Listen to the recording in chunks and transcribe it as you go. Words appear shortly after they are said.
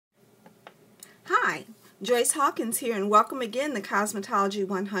Hi, Joyce Hawkins here, and welcome again to Cosmetology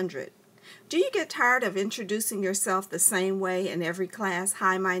 100. Do you get tired of introducing yourself the same way in every class?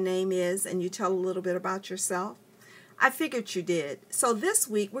 Hi, my name is, and you tell a little bit about yourself? I figured you did. So this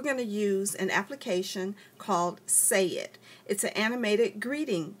week we're going to use an application called Say It. It's an animated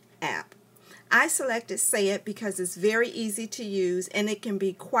greeting app. I selected Say It because it's very easy to use and it can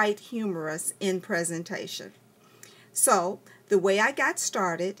be quite humorous in presentation. So the way I got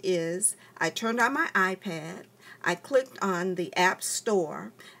started is I turned on my iPad, I clicked on the App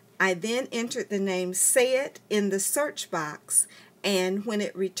Store, I then entered the name Say It in the search box, and when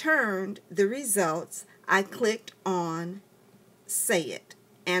it returned the results, I clicked on Say It,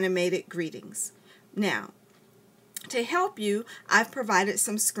 Animated Greetings. Now, to help you, I've provided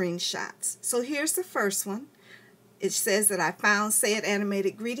some screenshots. So here's the first one. It says that I found Say It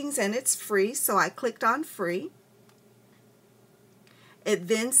Animated Greetings and it's free, so I clicked on free. It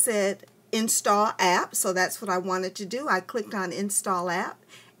then said install app, so that's what I wanted to do. I clicked on install app.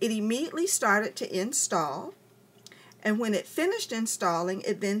 It immediately started to install, and when it finished installing,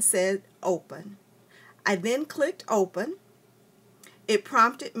 it then said open. I then clicked open. It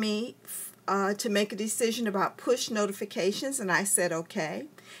prompted me to make a decision about push notifications, and I said okay.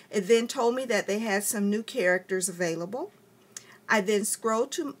 It then told me that they had some new characters available. I then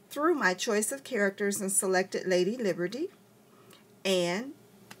scrolled through my choice of characters and selected Lady Liberty. And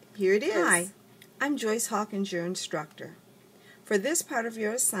here it is. Hi, I'm Joyce Hawkins, your instructor. For this part of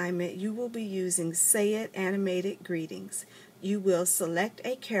your assignment, you will be using Say It Animated Greetings. You will select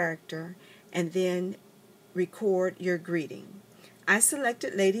a character and then record your greeting. I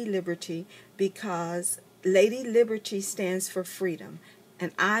selected Lady Liberty because Lady Liberty stands for freedom,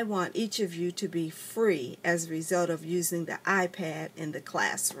 and I want each of you to be free as a result of using the iPad in the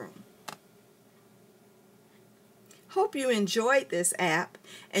classroom. Hope you enjoyed this app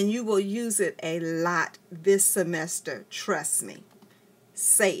and you will use it a lot this semester, trust me.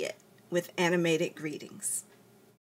 Say it with animated greetings.